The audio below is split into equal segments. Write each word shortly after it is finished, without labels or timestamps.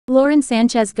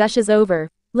LaurenSanchez gushes over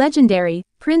legendary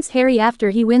Prince Harry after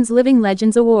he wins Living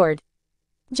Legends Award.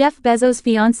 Jeff Bezos'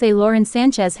 fiancée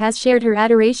LaurenSanchez has shared her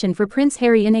adoration for Prince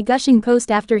Harry in a gushing post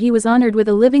after he was honored with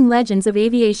a Living Legends of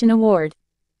Aviation Award.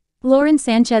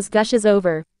 LaurenSanchez gushes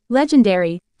over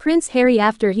legendary Prince Harry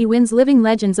after he wins Living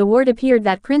Legends Award. Appeared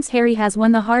that Prince Harry has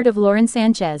won the heart of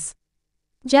LaurenSanchez.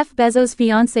 Jeff Bezos'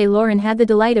 fiancée Lauren had the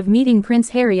delight of meeting Prince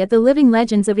Harry at the Living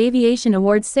Legends of Aviation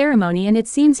Awards ceremony, and it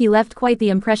seems he left quite the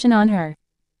impression on her.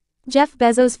 Jeff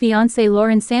Bezos' fiancée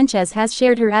LaurenSanchez has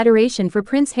shared her adoration for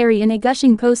Prince Harry in a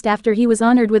gushing post after he was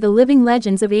honored with a Living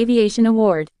Legends of Aviation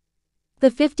Award. The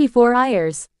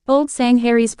 54-year-old sang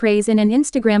Harry's praise in an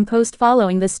Instagram post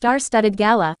following the star-studded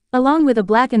gala, along with a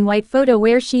black and white photo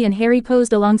where she and Harry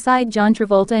posed alongside John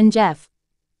Travolta and Jeff.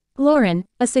 Lauren,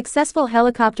 a successful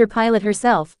helicopter pilot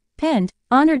herself, penned,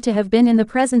 "Honored to have been in the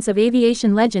presence of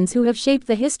aviation legends who have shaped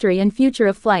the history and future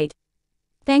of flight.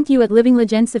 Thank you at Living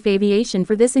Legends of Aviation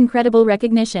for this incredible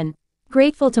recognition.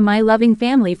 Grateful to my loving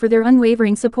family for their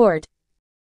unwavering support.